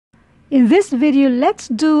In this video,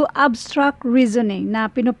 let's do abstract reasoning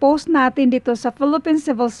na pinopost natin dito sa Philippine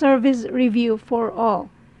Civil Service Review for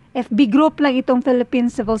All. FB group lang itong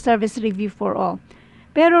Philippine Civil Service Review for All.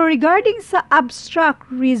 Pero regarding sa abstract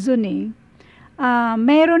reasoning,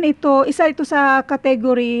 meron ito, isa ito sa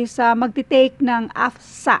category sa magtitake ng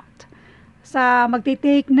AFPSAT, sa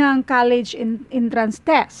magtitake ng college entrance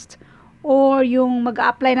test, or yung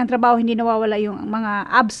mag-a-apply ng trabaho, hindi nawawala yung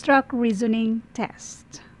mga abstract reasoning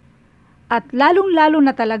test. At lalong-lalo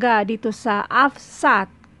na talaga dito sa AFPSAT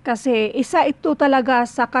kasi isa ito talaga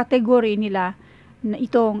sa kategory nila na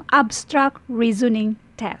itong abstract reasoning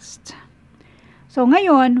test. So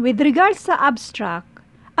ngayon, with regards sa abstract,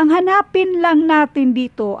 ang hanapin lang natin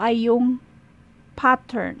dito ay yung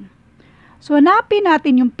pattern. So hanapin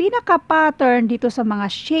natin yung pinaka-pattern dito sa mga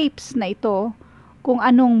shapes na ito kung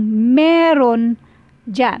anong meron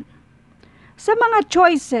dyan. Sa mga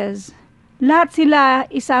choices, lahat sila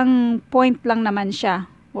isang point lang naman siya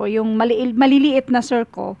o yung maliliit na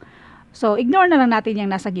circle. So, ignore na lang natin yung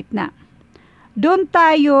nasa gitna. Doon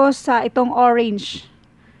tayo sa itong orange.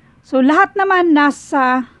 So, lahat naman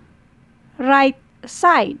nasa right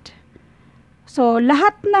side. So,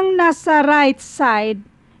 lahat ng nasa right side,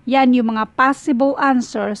 yan yung mga possible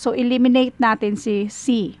answer. So, eliminate natin si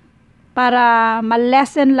C para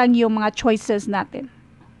ma-lessen lang yung mga choices natin.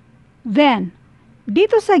 Then,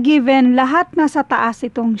 dito sa given, lahat nasa taas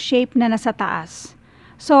itong shape na nasa taas.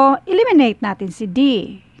 So, eliminate natin si D.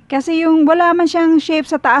 Kasi yung wala man siyang shape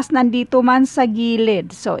sa taas, nandito man sa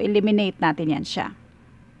gilid. So, eliminate natin yan siya.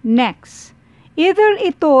 Next, either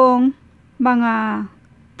itong mga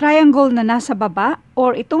triangle na nasa baba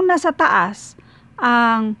or itong nasa taas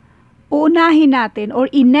ang uunahin natin or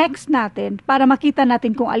i-next natin para makita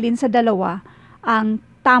natin kung alin sa dalawa ang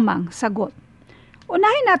tamang sagot.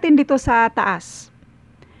 Unahin natin dito sa taas.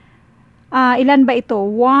 Ilan ba ito?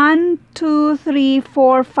 1, 2, 3,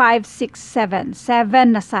 4, 5, 6, 7.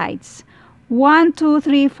 7 na sides. 1, 2,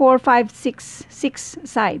 3, 4, 5, 6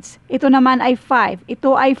 sides. Ito naman ay 5.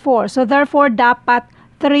 Ito ay 4. So therefore, dapat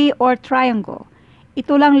 3 or triangle.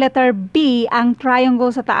 Ito lang letter B ang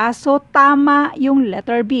triangle sa taas. So tama yung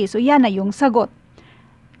letter B. So yan na yung sagot.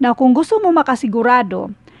 Now, kung gusto mo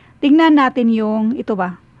makasigurado, tingnan natin yung, ito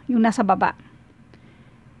ba? Yung nasa baba.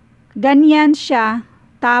 Ganyan siya.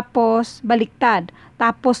 Tapos baliktad.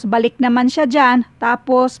 Tapos balik naman siya dyan.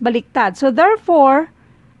 Tapos baliktad. So therefore,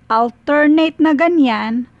 alternate na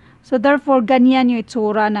ganyan. So therefore, ganyan yung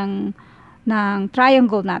itsura ng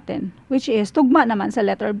triangle natin. Which is, tugma naman sa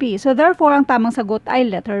letter B. So therefore, ang tamang sagot ay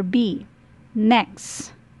letter B.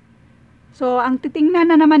 Next. So ang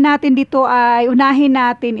titingnan na naman natin dito ay, unahin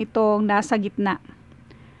natin itong nasa gitna.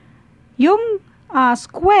 Yung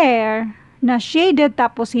square na shaded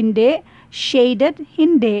tapos hindi, shaded,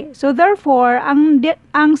 hindi. So therefore,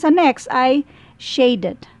 ang sa next ay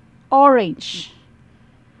shaded, orange.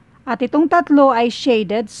 At itong tatlo ay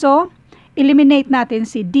shaded. So, eliminate natin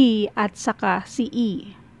si D at saka si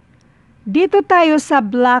E. Dito tayo sa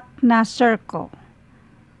black na circle.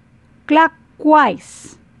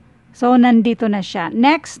 Clockwise. So, nandito na siya.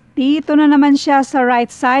 Next, dito na naman siya sa right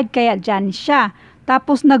side, kaya dyan siya.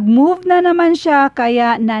 Tapos, nag-move na naman siya,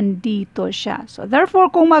 kaya nandito siya. So,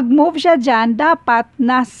 therefore, kung mag-move siya dyan, dapat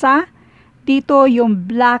nasa dito yung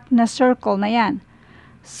black na circle na yan.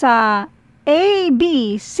 Sa A,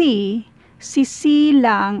 B, C, si C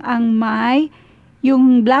lang ang may,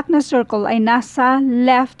 yung black na circle ay nasa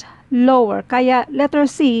left lower. Kaya, letter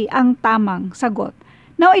C ang tamang sagot.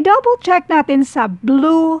 Now, i-double check natin sa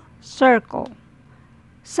blue circle.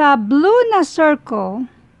 Sa blue na circle,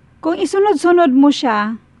 kung isunod-sunod mo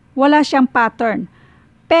siya, wala siyang pattern.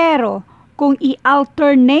 Pero, kung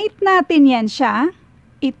i-alternate natin yan siya,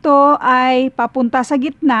 ito ay papunta sa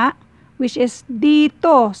gitna, which is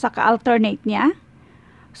dito sa ka-alternate niya.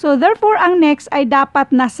 So, therefore, ang next ay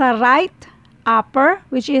dapat nasa right upper,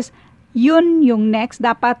 which is yun yung next,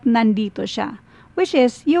 dapat nandito siya. Which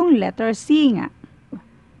is yung letter C nga.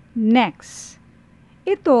 Next.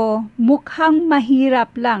 Ito, mukhang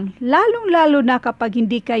mahirap lang, lalong-lalo na kapag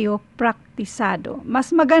hindi kayo praktisado. Mas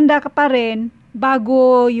maganda ka pa rin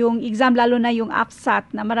bago yung exam, lalo na yung AFPSAT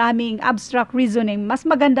na maraming abstract reasoning, mas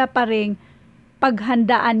maganda pa rin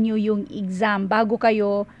paghandaan nyo yung exam bago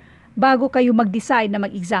kayo mag-decide na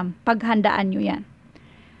mag-exam. Paghandaan nyo yan.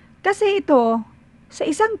 Kasi ito, sa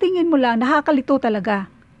isang tingin mo lang, nakakalito talaga.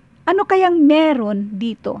 Ano kayang meron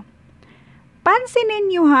dito? Pansinin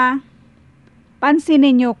nyo ha,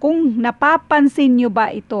 pansinin nyo kung napapansin nyo ba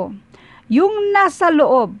ito. Yung nasa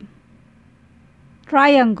loob,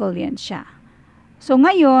 triangle yan siya. So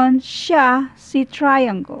ngayon, siya si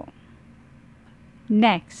triangle.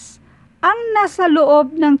 Next, Ang nasa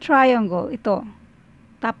loob ng triangle, ito.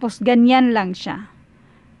 Tapos ganyan lang siya.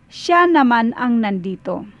 Siya naman ang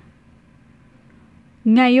nandito.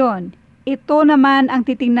 Ngayon, ito naman ang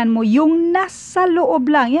titingnan mo, yung nasa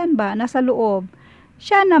loob lang. Yan ba? Nasa loob.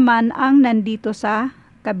 Siya naman ang nandito sa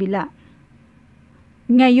kabila.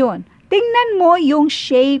 Ngayon, tingnan mo yung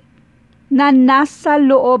shape na nasa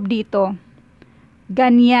loob dito.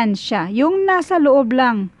 Ganyan siya. Yung nasa loob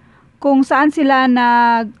lang. Kung saan sila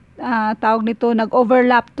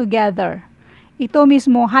nag-overlap together. Ito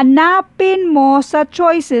mismo, hanapin mo sa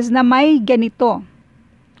choices na may ganito.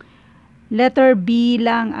 Letter B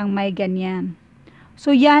lang ang may ganyan. So,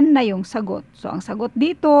 yan na yung sagot. So, ang sagot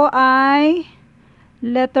dito ay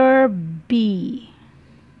letter B.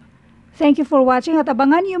 Thank you for watching at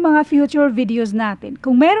abangan yung mga future videos natin.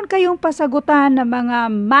 Kung meron kayong pasagutan ng mga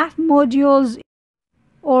math modules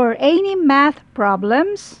or any math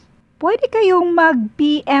problems, pwede kayong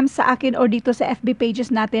mag-PM sa akin or dito sa FB pages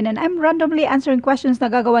natin and I'm randomly answering questions na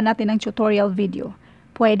gagawa natin ng tutorial video.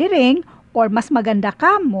 Pwede ring, or mas maganda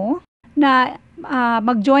ka mo, na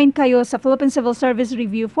mag-join kayo sa Philippine Civil Service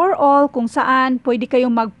Review for All kung saan pwede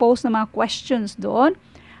kayong mag-post ng mga questions doon.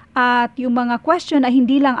 At yung mga question na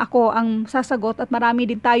hindi lang ako ang sasagot at marami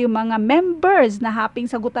din tayo mga members na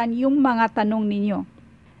haping sagutan yung mga tanong ninyo.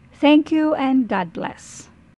 Thank you and God bless.